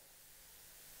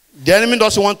 the enemy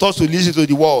doesn't want us to listen to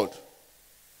the world.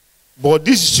 But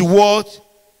this is what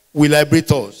will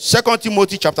liberate us. 2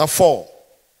 Timothy chapter 4,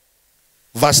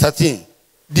 verse 13.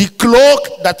 The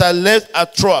cloak that I left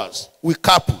at Troas with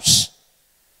Carpus,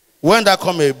 when that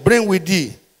come, bring with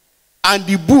thee, and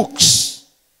the books,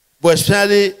 but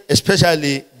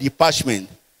especially the parchment.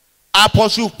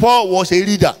 Apostle Paul was a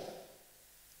reader.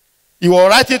 He was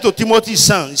writing to Timothy's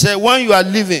son. He said, when you are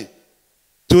leaving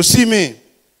to see me,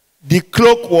 the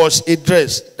cloak was a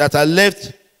dress that I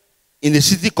left in the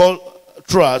city called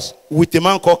Troas with a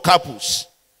man called Carpus.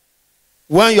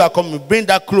 When you are coming, bring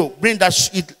that cloak. Bring that,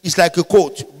 it's like a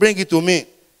coat. Bring it to me.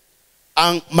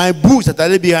 And my books that I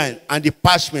left behind, and the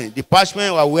parchment. The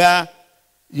parchment were where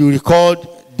you record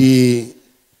the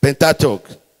Pentateuch,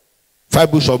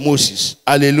 5 books of Moses.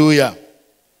 Hallelujah.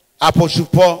 Apostle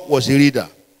Paul was a reader.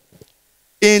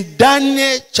 In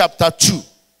Daniel chapter 2,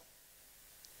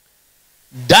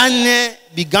 Daniel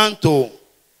began to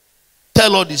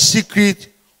tell us the secret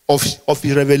of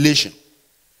his revelation.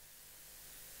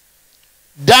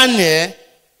 Daniel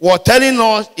was telling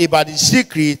us about the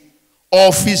secret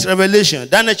of his revelation.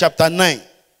 Daniel chapter 9.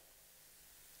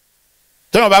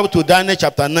 Turn your Bible to Daniel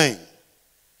chapter 9,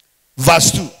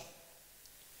 verse 2.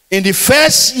 In the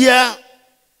first year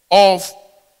of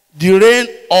the reign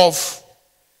of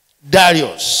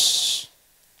Darius,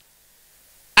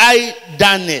 I,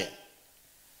 Daniel,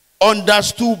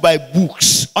 understood by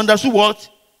books. Understood what?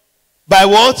 By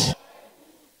what?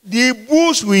 The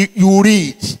books you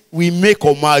read will make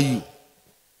or mar you.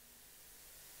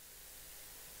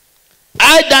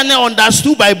 I, Daniel,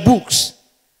 understood by books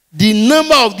the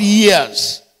number of the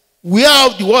years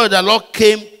whereof the word of the Lord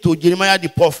came to Jeremiah the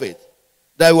prophet,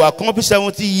 that will accomplish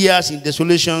 70 years in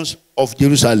desolations of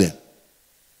Jerusalem.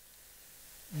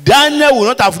 Daniel would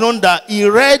not have known that. He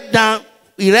read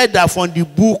that from the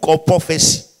book of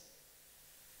prophecy.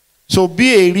 So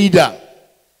be a reader.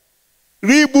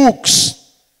 Read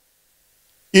books.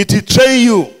 It will train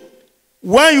you.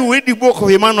 When you read the book of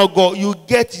a man of God, you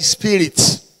get his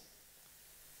spirit.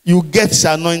 You get his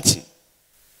anointing.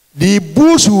 The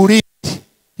books you read,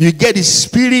 you get the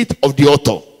spirit of the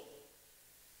author.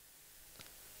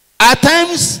 At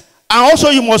times, and also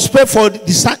you must pray for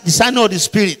discerning of the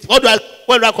spirit. What do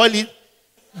I call it?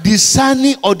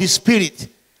 Discerning of the spirit.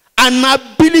 An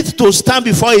ability to stand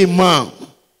before a man.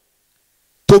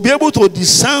 To be able to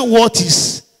discern what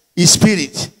is his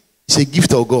spirit. It's a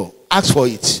gift of God. Ask for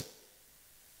it.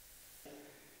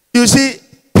 You see,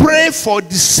 pray for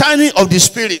discerning of the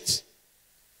spirit.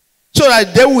 So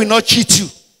that they will not cheat you.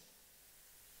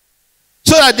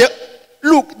 So that they,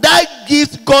 look, that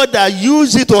gift God that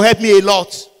used it to help me a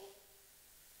lot.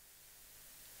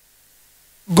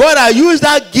 God has used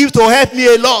that gift to help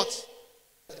me a lot.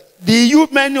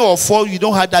 Many of us, you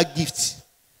don't have that gift.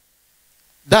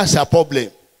 That's a problem.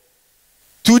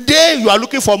 Today, you are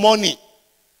looking for money.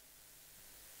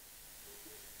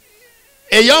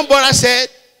 A young brother said,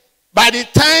 by the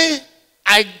time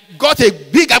I got a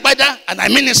big agbada and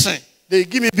I'm ministering, they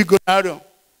give me big honorarium.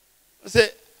 I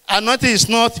said, anointing is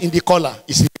not in the collar,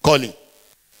 it's in the calling.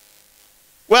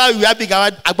 Well, you have big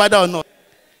agbada or not.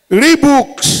 Read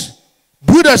books.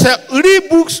 Buddha said, read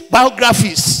books,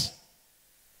 biographies.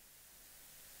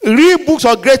 Read books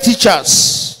of great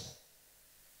teachers.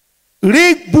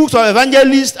 Read books of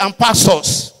evangelists and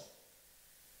pastors.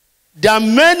 There are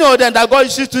many of them that God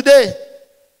uses today.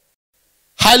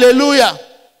 Hallelujah.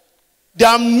 There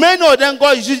are many of them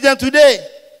God uses them today.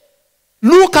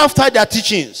 Look after their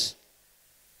teachings.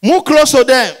 Move close to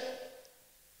them.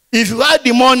 If you have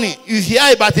the money, if you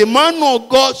hear about a man of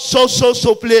God,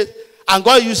 so place, and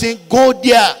God using, go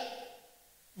there.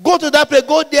 Go to that place,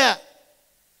 go there.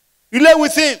 Relate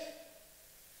with him.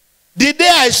 The day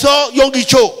I saw Young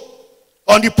Icho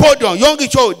on the podium, Young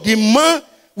Icho, the man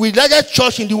with the largest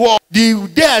church in the world, the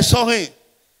day I saw him,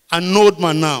 an old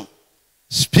man now,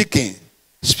 speaking.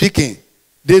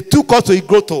 They took us to the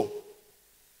grotto.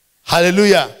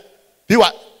 Hallelujah.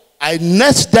 I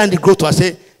knelt down the grotto. I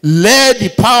said, let the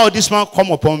power of this man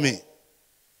come upon me.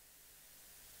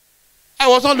 I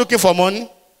was not looking for money.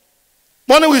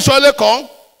 Money will surely come.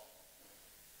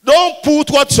 Don't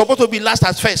put what's supposed to be last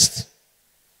as first.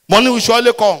 Money will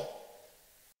surely come.